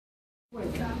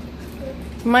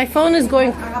My phone is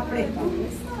going. Kim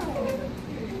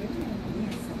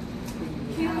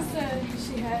said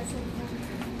she has it.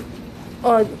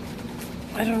 Oh,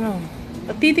 I don't know.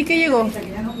 ¿A Titi qué llegó?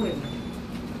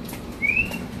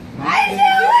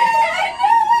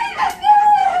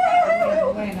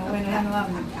 Bueno, ya no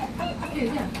hablo.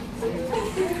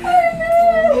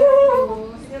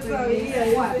 Ya sabía,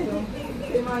 cuatro.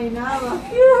 Se imaginaba.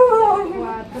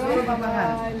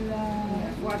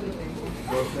 Cuatro.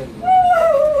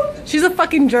 She's a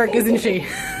fucking jerk, isn't she? No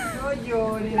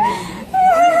llores.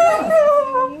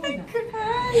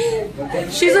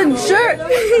 She's a jerk.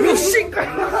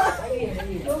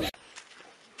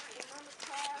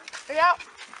 Yeah.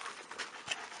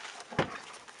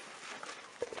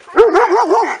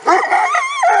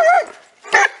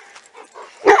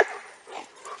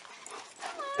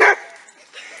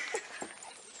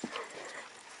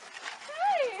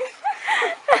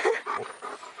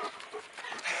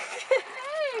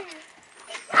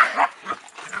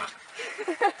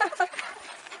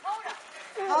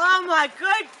 Oh my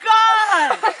good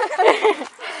God!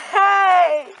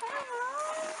 Hey!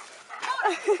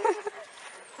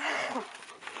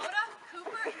 Hoda,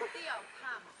 Cooper, and Theo,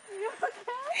 come. You okay?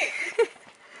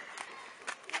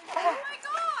 Oh my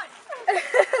God!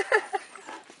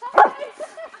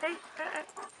 I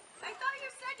thought you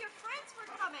said your friends were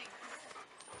coming.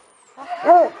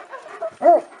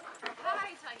 Hi,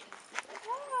 Titan.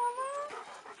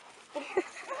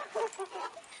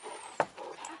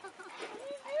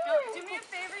 Do me a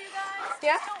favor, you guys.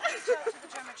 Yeah? Don't reach out to the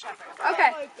German Shepherd. Okay.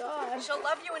 Oh my God. She'll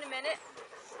love you in a minute,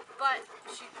 but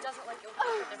she doesn't like you'll put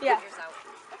their Yeah. fingers out.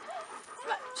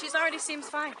 But she's already seems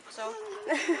fine, so.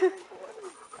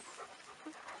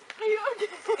 Are you okay?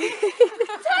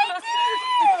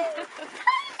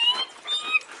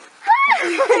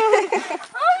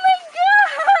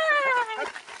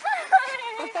 Oh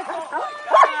my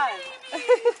God!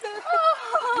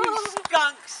 You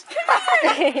skunks!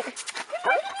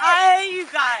 Hi, you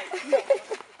guys!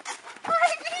 Hi,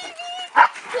 baby! Hi,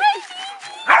 baby!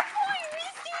 Oh, I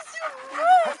missed you so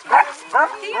much!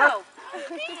 Theo!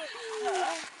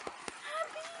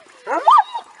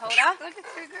 Coda? Look at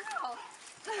your girl.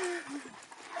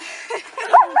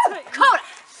 Coda!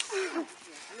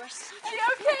 You are such Are you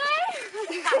okay?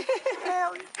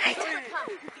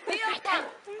 Theo, come.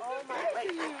 Oh my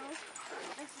God.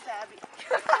 This is Abby.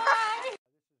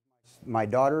 My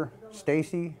daughter,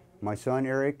 Stacy, my son,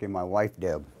 Eric, and my wife,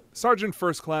 Deb. Sergeant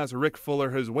First Class Rick Fuller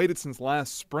has waited since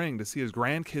last spring to see his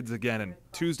grandkids again, and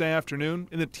Tuesday afternoon,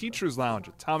 in the Teacher's Lounge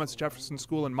at Thomas Jefferson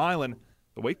School in Milan,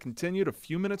 the wait continued a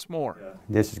few minutes more.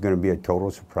 This is going to be a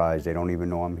total surprise. They don't even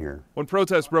know I'm here. When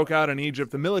protests broke out in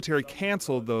Egypt, the military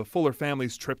canceled the Fuller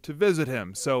family's trip to visit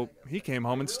him, so he came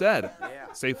home instead.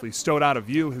 Safely stowed out of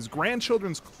view, his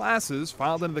grandchildren's classes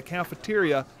filed into the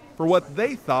cafeteria for what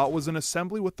they thought was an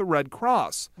assembly with the Red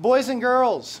Cross. Boys and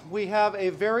girls, we have a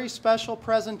very special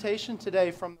presentation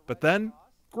today from... But then,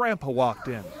 Grandpa walked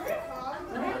in.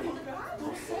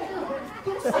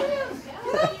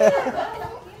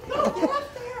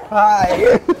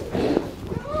 Hi.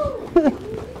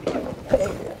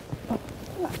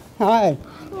 Hi.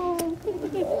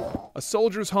 A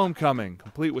soldier's homecoming,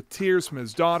 complete with tears from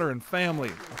his daughter and family,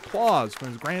 applause from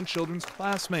his grandchildren's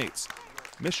classmates.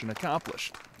 Mission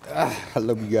accomplished. I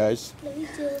love you guys. Love you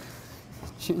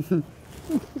too.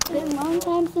 It's been a long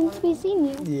time since we've seen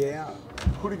you. Yeah.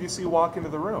 Who did you see walk into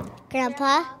the room?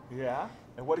 Grandpa, Yeah?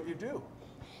 And what did you do?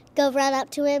 go run up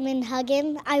to him and hug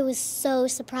him. I was so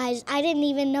surprised. I didn't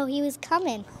even know he was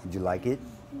coming. Did you like it?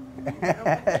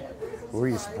 Were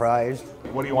you surprised?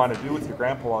 What do you want to do with your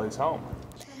grandpa while he's home?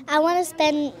 I want to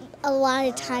spend a lot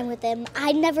of time with him.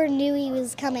 I never knew he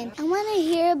was coming. I want to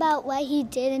hear about what he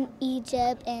did in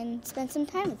Egypt and spend some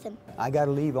time with him. I got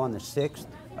to leave on the 6th,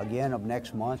 again, of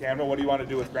next month. Cameron, what do you want to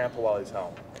do with grandpa while he's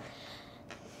home?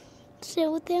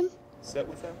 Sit with him. Sit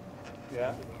with him?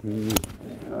 Yeah?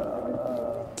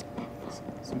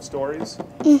 Some stories?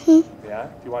 Mm-hmm. Yeah?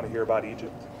 Do you want to hear about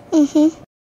Egypt? Mm-hmm.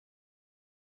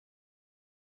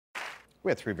 We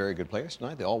had three very good players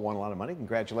tonight. They all won a lot of money.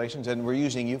 Congratulations. And we're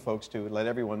using you folks to let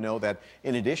everyone know that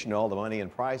in addition to all the money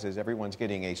and prizes, everyone's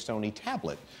getting a Sony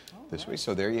tablet this week.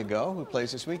 So there you go. Who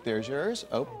plays this week? There's yours.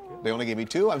 Oh, they only gave me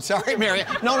two. I'm sorry,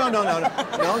 Mariette. No.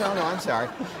 I'm sorry.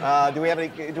 Do we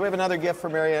have another gift for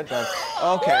Mariette?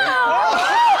 Okay.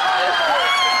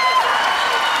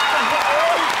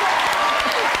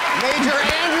 Major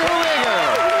Andrew Rigger,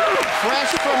 fresh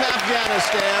from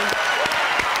Afghanistan.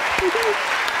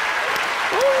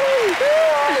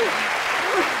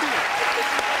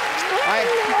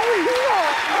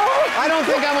 I don't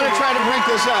think I'm going to try to break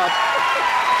this up.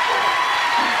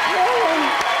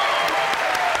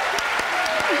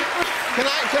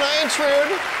 can I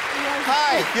intrude?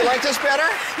 Hi, you like this better?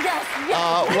 Yes.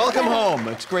 Welcome home.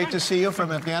 It's great to see you from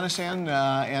Afghanistan.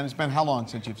 And it's been how long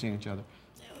since you've seen each other?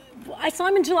 I saw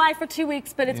him in July for 2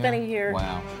 weeks, but it's been a year.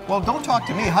 Wow. Well, don't talk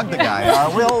to me. Hug the guy.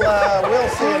 We'll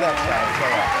see you next time.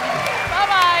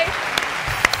 Bye-bye.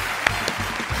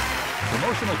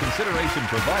 Promotional consideration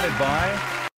provided by...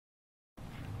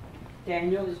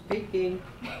 Daniel is speaking.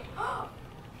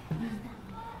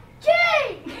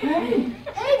 Jay!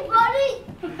 Hey, buddy!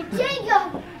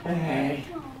 Jacob! Hey.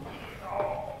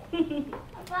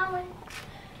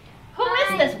 Who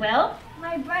is this, Will?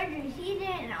 My brother, he's in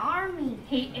an army.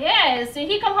 He is. Did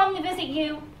he come home to visit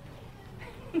you?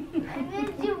 I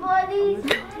miss you, buddies.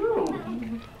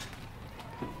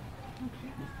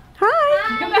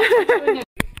 Hi.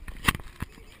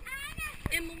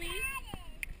 Emily.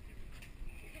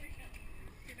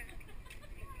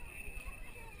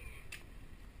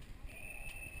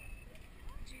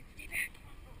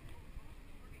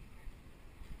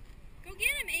 Go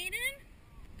get him, Aiden.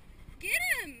 Get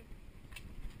him.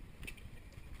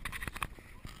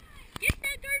 Get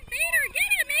that Darth Vader.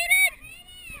 Get him, Aiden.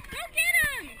 Go get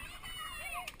him.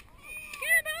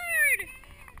 Get him hard.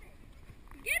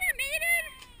 Get him, Aiden.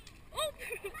 Oh.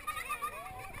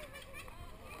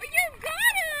 You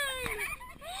got him.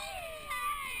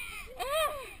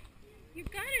 Oh. You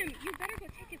got him. You better go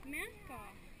take his mask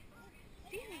off.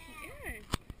 See how he is.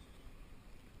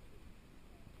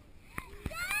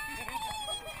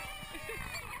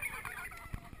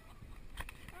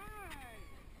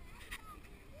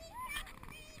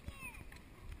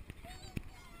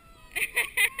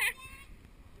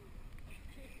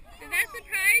 Does that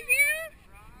surprise you?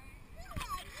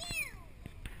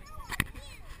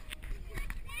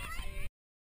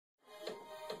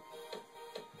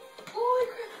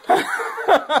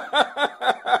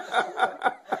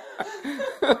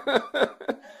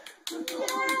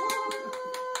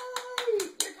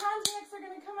 Your contacts are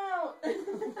gonna come out.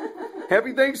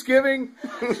 Happy Thanksgiving!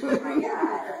 Oh my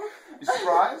God. You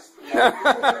surprised?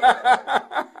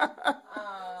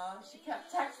 She kept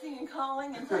texting and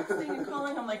calling and texting and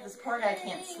calling. I'm like, this poor guy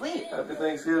can't sleep. Happy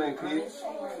Thanksgiving, Pete.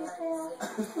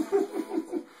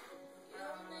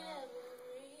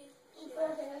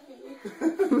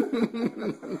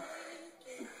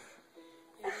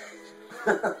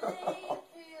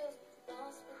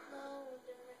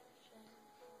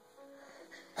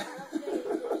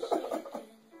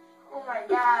 Oh my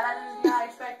God, I was not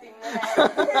expecting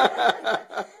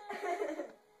that.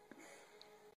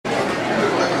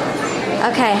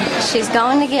 Okay, she's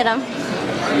going to get them.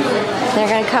 They're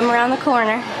going to come around the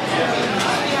corner.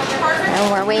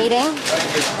 And we're waiting.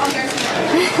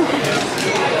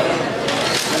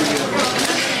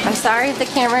 I'm sorry if the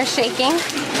camera is shaking.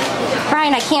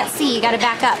 Brian, I can't see. You got to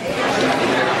back up.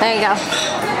 There you go.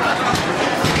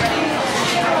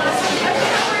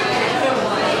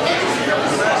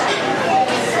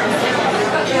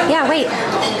 Yeah, wait.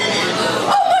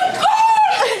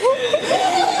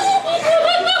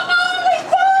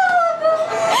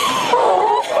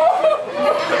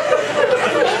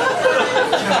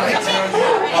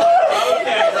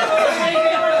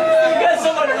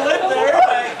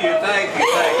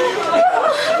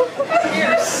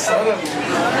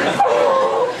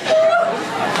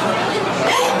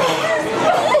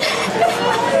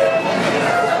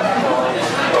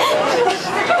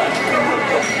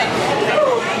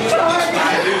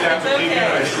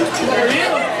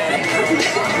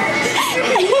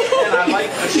 And I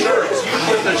like the shirts. You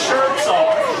put the shirts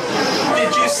on.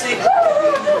 Did you see?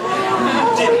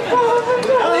 They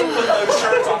put those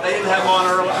shirts on. They didn't have on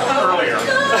earlier.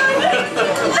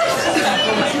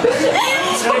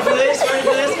 Ready for this? Ready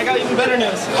for this? I got even better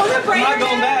news. I'm not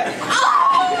going back.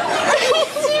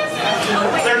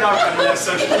 They're not going to miss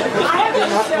it.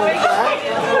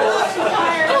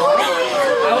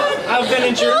 I've been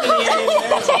in Germany.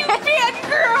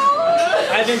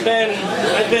 I've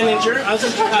been in Germany. I was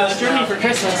in Germany for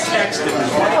Christmas. So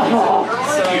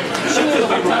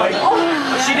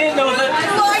she didn't know that.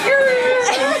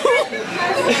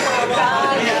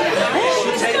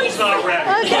 The table's not ready.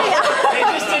 They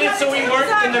just did it so we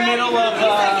weren't in the middle of.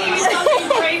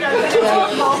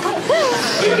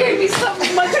 You gave me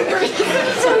something much greater.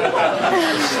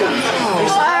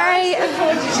 Sorry.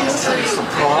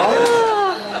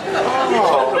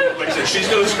 She's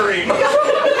going to scream.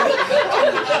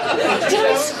 Did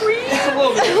I scream?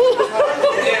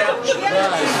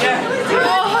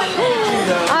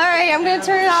 All right, I'm going to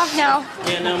turn it off now.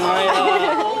 Yeah, no, I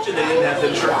told you they didn't have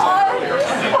the shirts on earlier.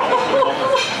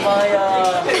 So, I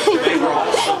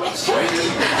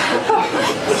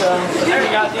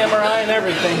already got the MRI and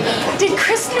everything. Did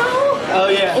Chris know? Oh,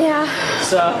 yeah. Yeah.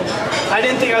 So, I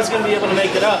didn't think I was going to be able to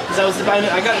make it up, because I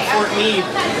got in Fort Meade,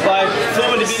 but I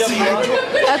flew into BWR.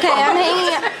 Okay, I'm hanging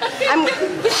up.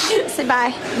 Say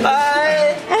bye.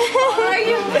 Bye. How are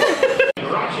you?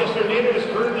 Rochester native is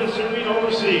currently serving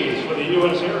overseas for the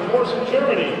U.S. Air Force in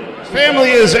Germany. Family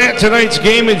is at tonight's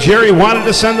game, and Jerry wanted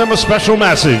to send them a special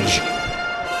message.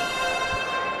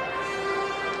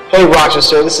 Hey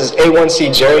Rochester, this is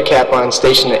A1C Jerry Kaplan,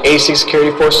 stationed at AC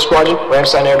Security Forces Squadron,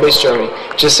 Ramstein Air Base, Germany.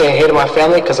 Just saying hey to my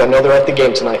family because I know they're at the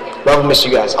game tonight. Love and miss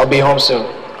you guys. I'll be home soon.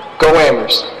 Go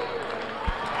Hammers!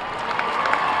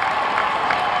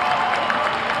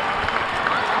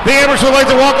 The Hammers would like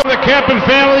to welcome the Kaplan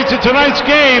family to tonight's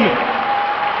game,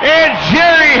 and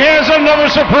Jerry has another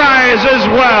surprise as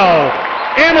well.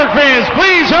 Hammer fans,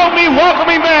 please help me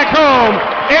welcoming back home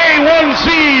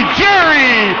A1C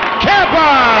Jerry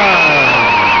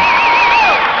Kaplan.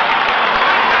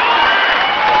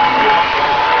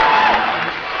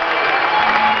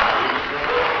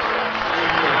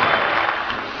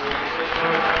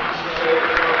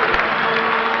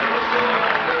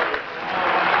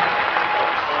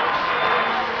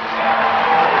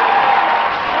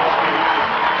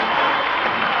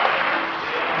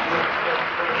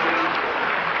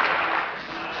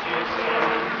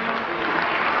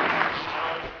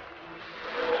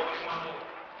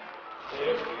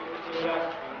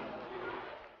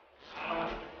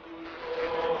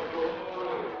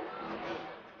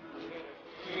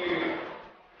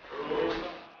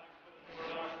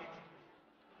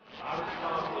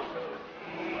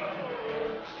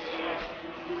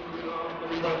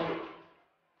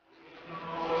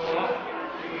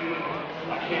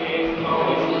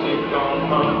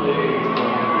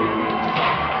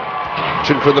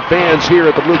 For the fans here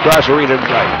at the Blue Cross Arena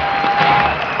tonight.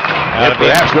 And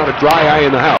perhaps not a dry eye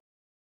in the house.